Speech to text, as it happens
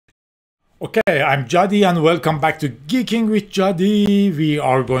Okay, I'm Jadi and welcome back to Geeking with Jadi. We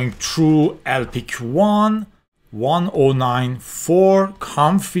are going through LPIC 1.109.4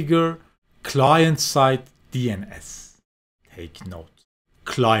 configure client-side DNS. Take note,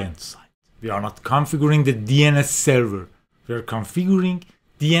 client-side. We are not configuring the DNS server. We are configuring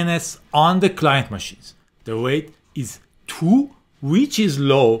DNS on the client machines. The weight is 2, which is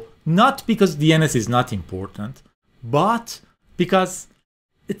low, not because DNS is not important, but because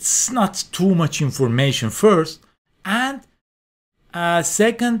it's not too much information first, and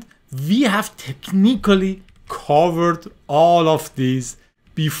second, we have technically covered all of these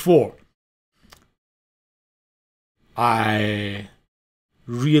before. I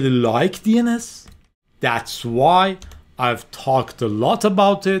really like DNS. That's why I've talked a lot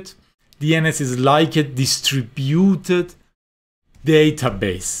about it. DNS is like a distributed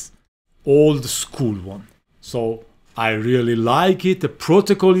database, old school one. So I really like it. The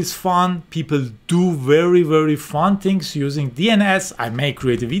protocol is fun. People do very fun things using DNS. I may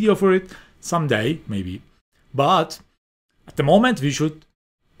create a video for it someday, maybe. But at the moment, we should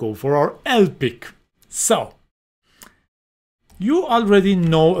go for our LPIC. So, you already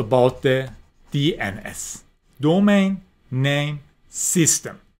know about the DNS, domain name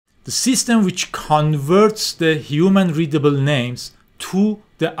system. The system which converts the human readable names to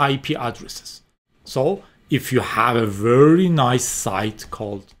the IP addresses. So, if you have a very nice site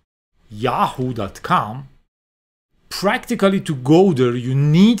called yahoo.com, practically to go there, you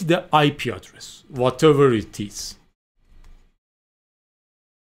need the IP address, whatever it is.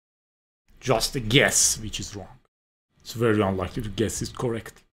 Just a guess which is wrong. It's very unlikely to guess it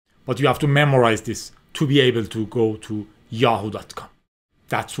correctly. But you have to memorize this to be able to go to yahoo.com.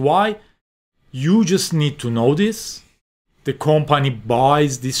 That's why you just need to know this. The company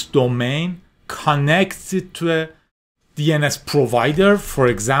buys this domain, connects it to a DNS provider. For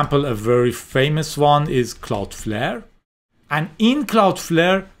example, a very famous one is Cloudflare. And in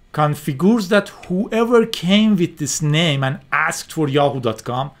Cloudflare, configures that whoever came with this name and asked for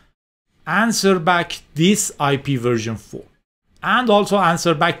yahoo.com, answer back this IP version 4. And also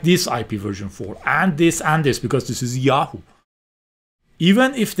answer back this IP version 4. And this, because this is Yahoo.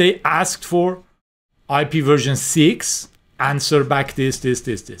 Even if they asked for IP version 6, answer back this.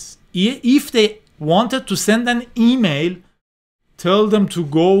 If they wanted to send an email, tell them to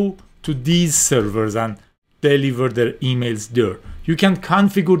go to these servers and deliver their emails there. You can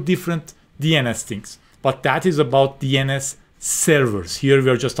configure different DNS things, but that is about DNS servers. Here we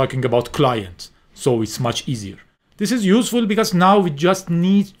are just talking about clients, so it's much easier. This is useful because now we just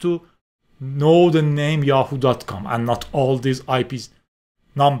need to know the name yahoo.com and not all these IP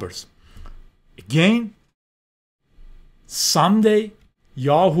numbers. Again, someday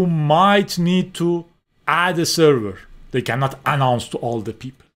Yahoo might need to add a server. They cannot announce to all the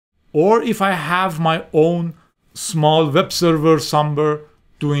people. Or if I have my own small web server somewhere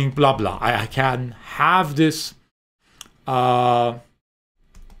doing blah blah, I can have this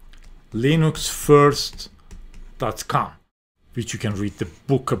linuxfirst.com, which you can read the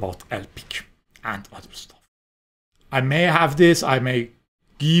book about LPIC and other stuff. I may have this, I may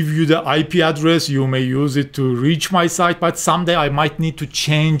give you the IP address, you may use it to reach my site, but someday I might need to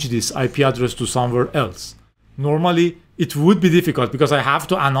change this IP address to somewhere else. Normally, it would be difficult because I have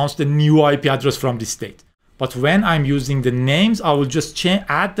to announce the new IP address from this state. But when I'm using the names, I will just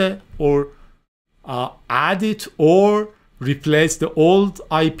add it or replace the old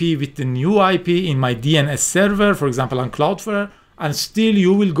IP with the new IP in my DNS server, for example on Cloudflare, and still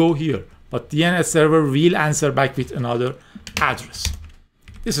you will go here. But DNS server will answer back with another address.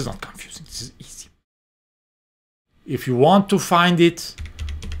 This is not confusing, this is easy. If you want to find it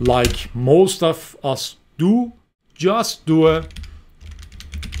like most of us do, just do a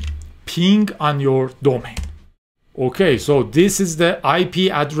ping on your domain. Okay, so this is the IP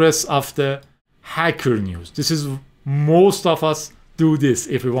address of the Hacker News. This is most of us do this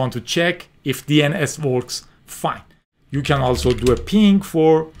if we want to check if DNS works fine. You can also do a ping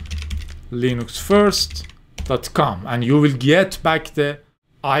for linuxfirst.com and you will get back the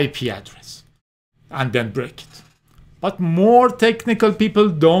IP address and then break it. But more technical people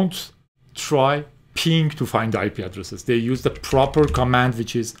don't try ping to find the IP addresses. They use the proper command,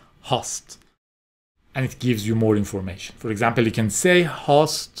 which is host, and it gives you more information. For example, you can say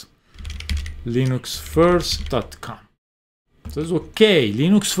host linuxfirst.com. So it's okay.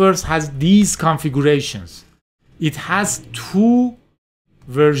 Linux First has these configurations. It has 2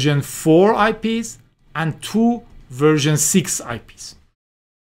 version 4 IPs and 2 version 6 IPs.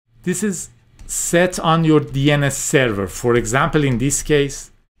 This is set on your DNS server. For example, in this case,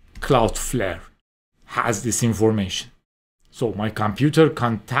 Cloudflare has this information. So my computer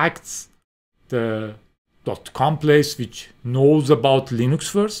contacts the .com place which knows about Linux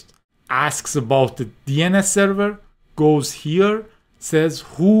first, asks about the DNS server, goes here, says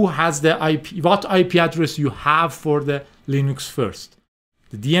who has the IP, what IP address you have for the Linux first.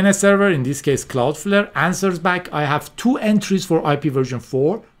 The DNS server, in this case Cloudflare, answers back, I have 2 entries for IP version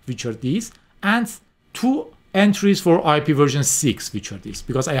 4, which are these, and 2 entries for IP version 6, which are these,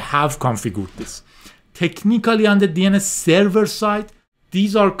 because I have configured this. Technically on the DNS server side,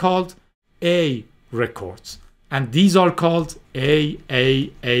 these are called A records, and these are called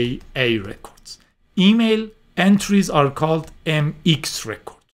A records. Email entries are called MX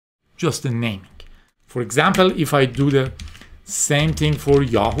record, just the naming. For example, if I do the same thing for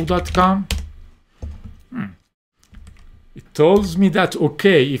yahoo.com, it tells me that,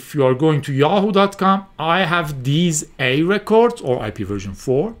 okay, if you are going to yahoo.com, I have these A records or IP version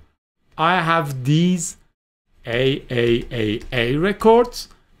 4. I have these A records,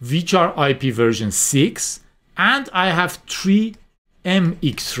 which are IP version 6. And I have 3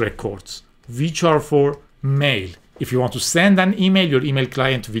 MX records, which are for mail. If you want to send an email, your email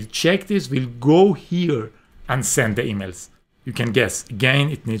client will check this, will go here and send the emails. You can guess. Again,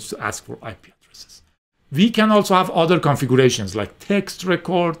 it needs to ask for IP addresses. We can also have other configurations like text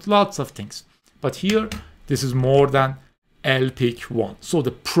record, lots of things. But here, this is more than LPIC 1. So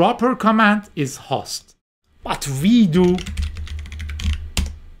the proper command is host. But we do,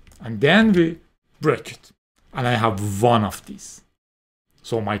 and then we break it. And I have 1 of these.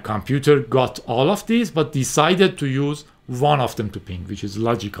 So my computer got all of these, but decided to use 1 of them to ping, which is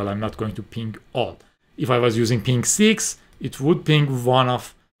logical. I'm not going to ping all. If I was using ping 6, it would ping 1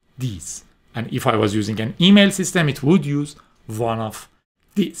 of these. And if I was using an email system, it would use 1 of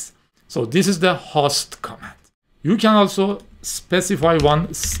these. So this is the host command. You can also specify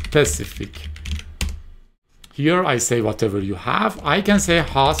one specific. Here I say whatever you have. I can say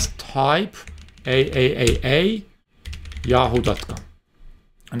host type AAAA yahoo.com.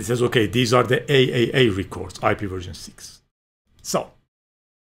 And it says, okay, these are the AAA records, IP version 6. So,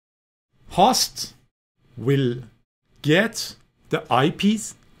 host will get the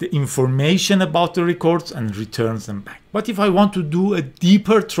IPs, the information about the records, and returns them back. But if I want to do a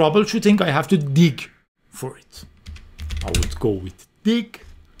deeper troubleshooting, I have to dig for it. I would go with dig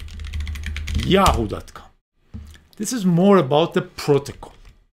yahoo.com. This is more about the protocol.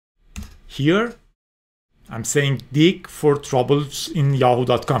 Here, I'm saying dig for troubles in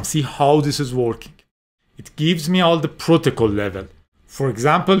yahoo.com. See how this is working. It gives me all the protocol level. For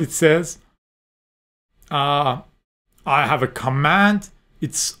example, it says, I have a command.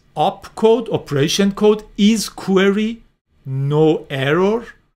 Its opcode, operation code is query, no error.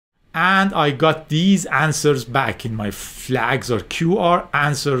 And I got these answers back in my flags or QR.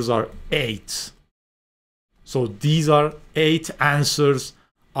 Answers are 8. So these are 8 answers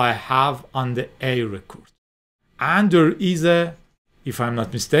I have on the A record. And there is a, if I'm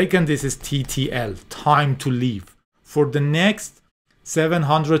not mistaken, this is TTL, time to leave. For the next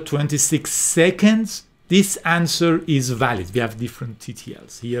 726 seconds, this answer is valid. We have different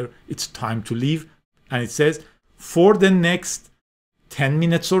TTLs. Here it's time to leave. And it says for the next 10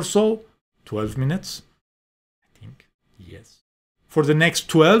 minutes or so, 12 minutes, I think, yes. For the next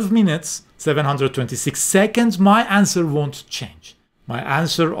 12 minutes, 726 seconds, my answer won't change. My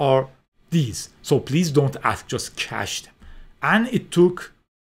answer are these. So please don't ask, just cache them. And it took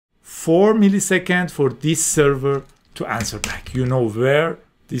 4 milliseconds for this server to answer back. You know where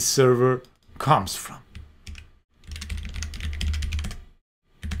this server comes from.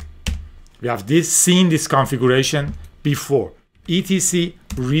 We have seen this configuration before. etc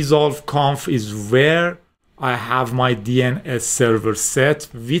resolv.conf is where I have my DNS server set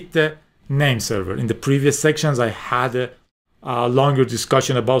with the name server. In the previous sections, I had a longer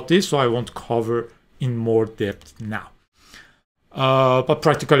discussion about this, so I won't cover in more depth now. But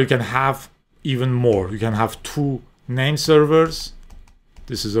practically, you can have even more. You can have 2 name servers.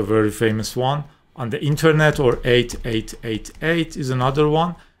 This is a very famous one on the internet, or 8888 is another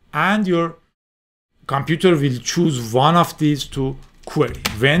one. And your computer will choose one of these to query.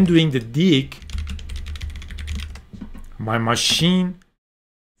 When doing the dig, my machine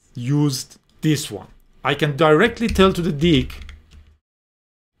used this one. I can directly tell to the dig,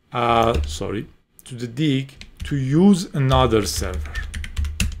 to use another server.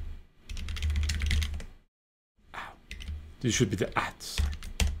 This should be the ads.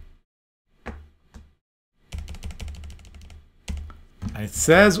 And it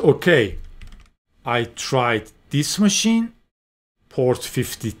says, okay, I tried this machine. Port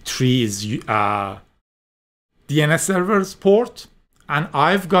 53 is DNS server's port. And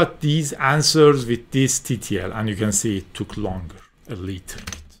I've got these answers with this TTL. And you can see it took longer, a little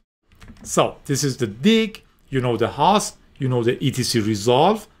bit. So this is the dig, you know the host, you know the etc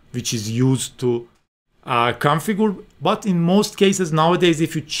resolv, which is used to configure. But in most cases nowadays,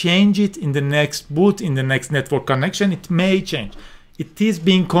 if you change it in the next boot, in the next network connection, it may change. It is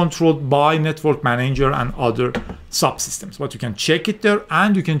being controlled by network manager and other subsystems, but you can check it there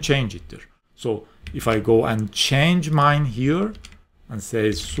and you can change it there. So if I go and change mine here and say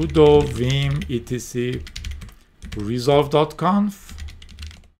sudo vim etc resolv.conf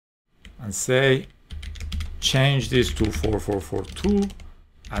and say change this to 4442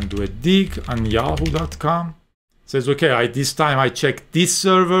 and do a dig on yahoo.com, says okay, this time I checked this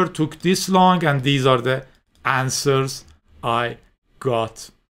server, took this long, and these are the answers I got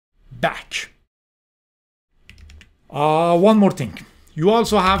back. One more thing, you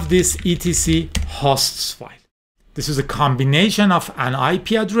also have this etc hosts file. This is a combination of an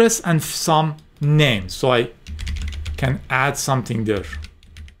IP address and some names, so I can add something there.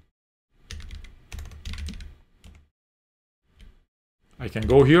 I can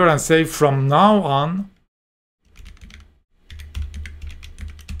go here and say from now on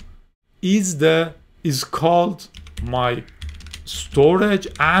is called my storage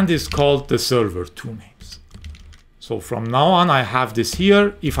and is called the server, two names. So from now on I have this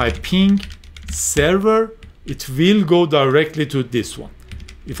here. If I ping server, it will go directly to this one.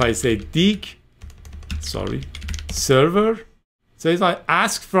 If I say dig, sorry, server, it says I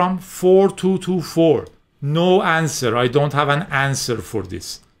ask from 4224. No answer. I don't have an answer for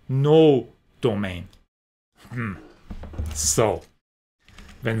this. No domain. So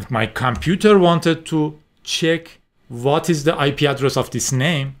when my computer wanted to check what is the IP address of this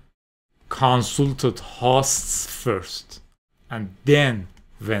name, consulted hosts first and then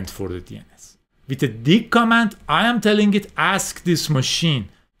went for the DNS. With the dig command, I am telling it ask this machine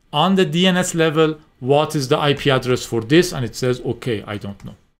on the DNS level what is the IP address for this, and it says okay, I don't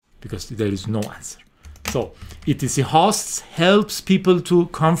know, because there is no answer. So etc hosts helps people to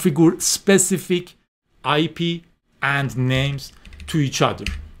configure specific IP and names to each other,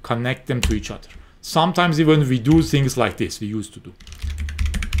 connect them to each other. Sometimes even we do things like this, we used to do.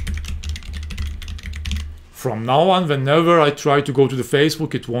 From now on, whenever I try to go to the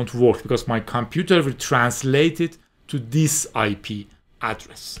Facebook, it won't work because my computer will translate it to this IP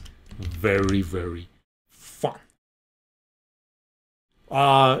address. Very, very fun.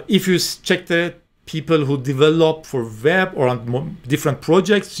 If you check the people who develop for web or on different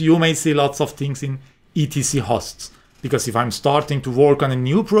projects, you may see lots of things in etc hosts. Because if I'm starting to work on a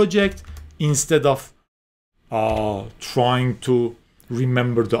new project, instead of trying to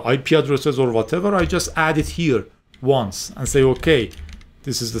remember the IP addresses or whatever, I just add it here once and say, okay,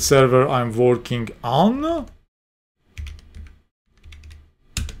 this is the server I'm working on.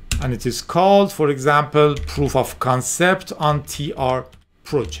 And it is called, for example, proof of concept on TR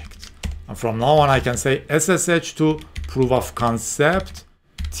project. And from now on, I can say SSH to proof of concept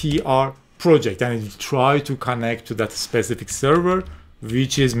TR project, and it will try to connect to that specific server,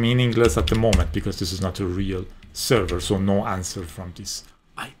 which is meaningless at the moment because this is not a real server, so no answer from this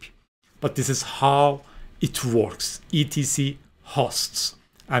IP. But this is how it works, etc hosts.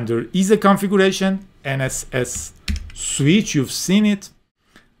 And there is a configuration, nsswitch, you've seen it,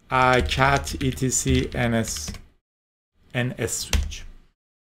 cat etc nsswitch.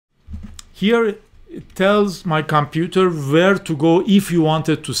 Here it tells my computer where to go if you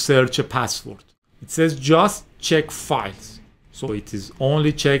wanted to search a password. It says just check files. So it is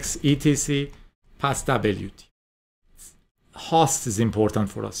only checks etc passwd. Host is important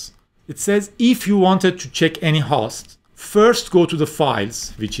for us. It says if you wanted to check any host, first go to the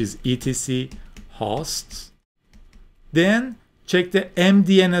files, which is etc hosts, then check the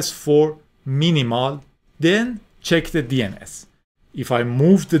mDNS for minimal, then check the DNS. If I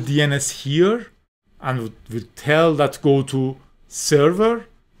move the DNS here and will tell that go to server,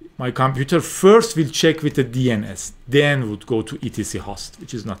 my computer first will check with the DNS, then would go to etc host,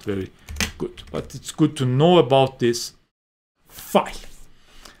 which is not very good, but it's good to know about this file.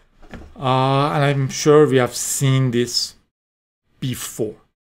 And I'm sure we have seen this before.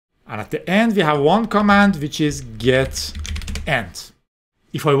 And at the end, we have one command, which is getent.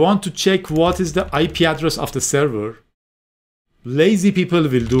 If I want to check what is the IP address of the server, lazy people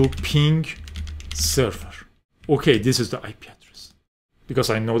will do ping server. Okay, this is the IP address, because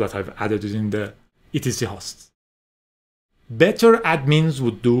I know that I've added it in the etc hosts. Better admins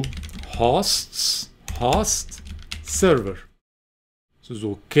would do hosts, host, server. So it's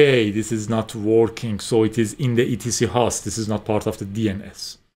okay, this is not working, so it is in the etc host. This is not part of the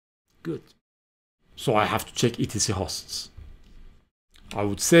DNS. Good. So I have to check etc hosts. I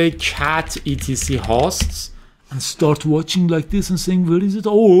would say cat etc hosts and start watching like this and saying, where is it?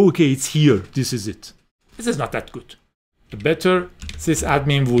 Oh, okay, it's here. This is it. This is not that good. The better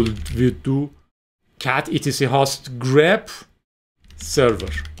sysadmin would do cat etc host grep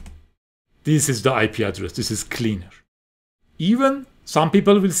server. This is the IP address. This is cleaner. Even some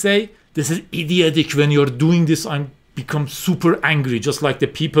people will say, this is idiotic. When you're doing this, I become super angry. Just like the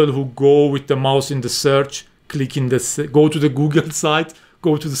people who go with the mouse in the search, click in the, go to the Google site,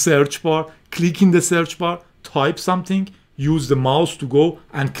 go to the search bar, click in the search bar, type something, use the mouse to go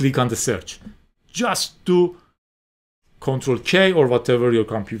and click on the search. Just do Control K or whatever your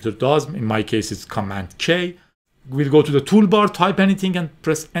computer does. In my case, it's Command K. We'll go to the toolbar, type anything and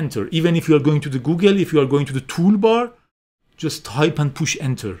press enter. Even if you are going to the Google, if you are going to the toolbar, just type and push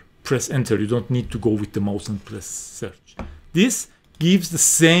enter. Press enter. You don't need to go with the mouse and press search. This gives the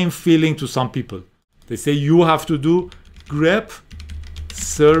same feeling to some people. They say you have to do grep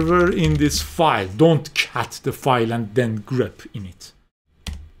server in this file. Don't cat the file and then grep in it.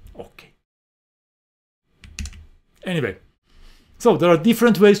 Okay. Anyway, so there are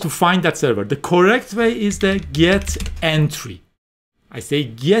different ways to find that server. The correct way is the get entry. I say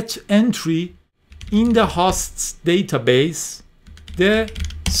get entry in the host's database, the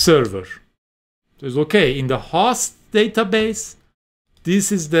server. So it's okay, in the host database,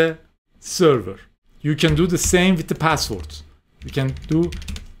 this is the server. You can do the same with the passwords. You can do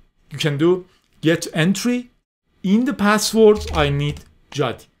get entry in the passwords. I need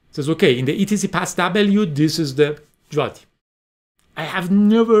Jati. It says okay, in the etc pass w, this is the Jati. I have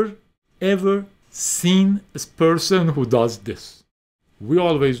never ever seen a person who does this. We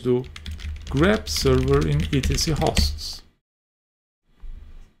always do grep server in etc hosts.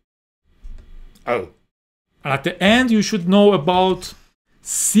 Oh, and at the end you should know about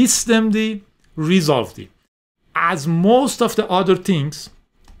systemd, resolvd. As most of the other things,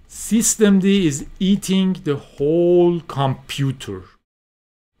 systemd is eating the whole computer.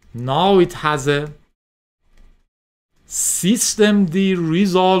 Now it has a systemd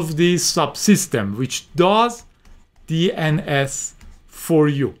resolvd subsystem which does DNS for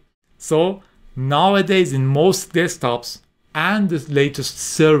you. So nowadays in most desktops and the latest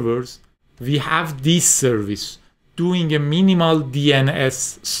servers, we have this service doing a minimal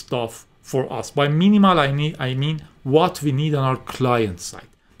DNS stuff for us. By minimal, I mean what we need on our client side,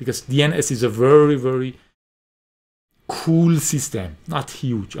 because DNS is a very, very cool system. Not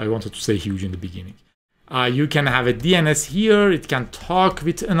huge. I wanted to say huge in the beginning. You can have a DNS here. It can talk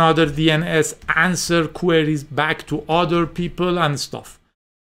with another DNS, answer queries back to other people and stuff.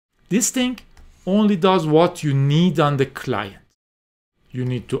 This thing only does what you need on the client. You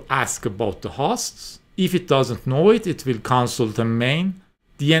need to ask about the hosts. If it doesn't know it, it will consult a main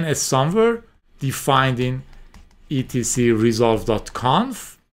DNS somewhere defined in etc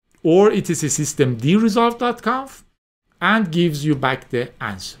resolv.conf or etc systemd resolv.conf and gives you back the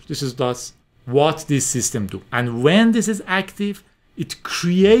answer. This is thus what this system do. And when this is active, it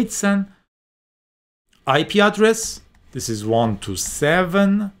creates an IP address. This is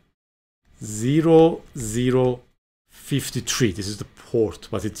 127.0.0.53. This is the port,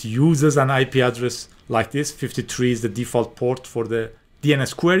 but it uses an IP address like this. 53 is the default port for the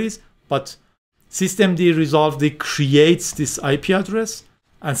DNS queries, but systemd resolvd creates this IP address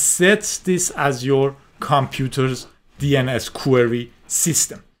and sets this as your computer's DNS query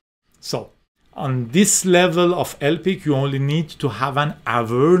system. So on this level of LPIC, you only need to have an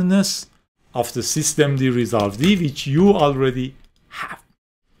awareness of the systemd resolvd, which you already have.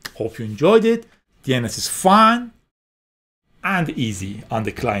 Hope you enjoyed it. DNS is fun and easy on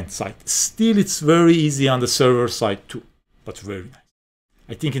the client side. Still, it's very easy on the server side too, but very nice.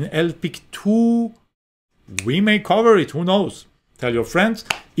 I think in LPIC 2, we may cover it. Who knows? Tell your friends.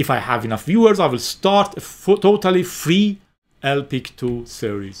 If I have enough viewers, I will start a totally free LPIC 2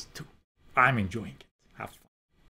 series too. I'm enjoying it. Have fun.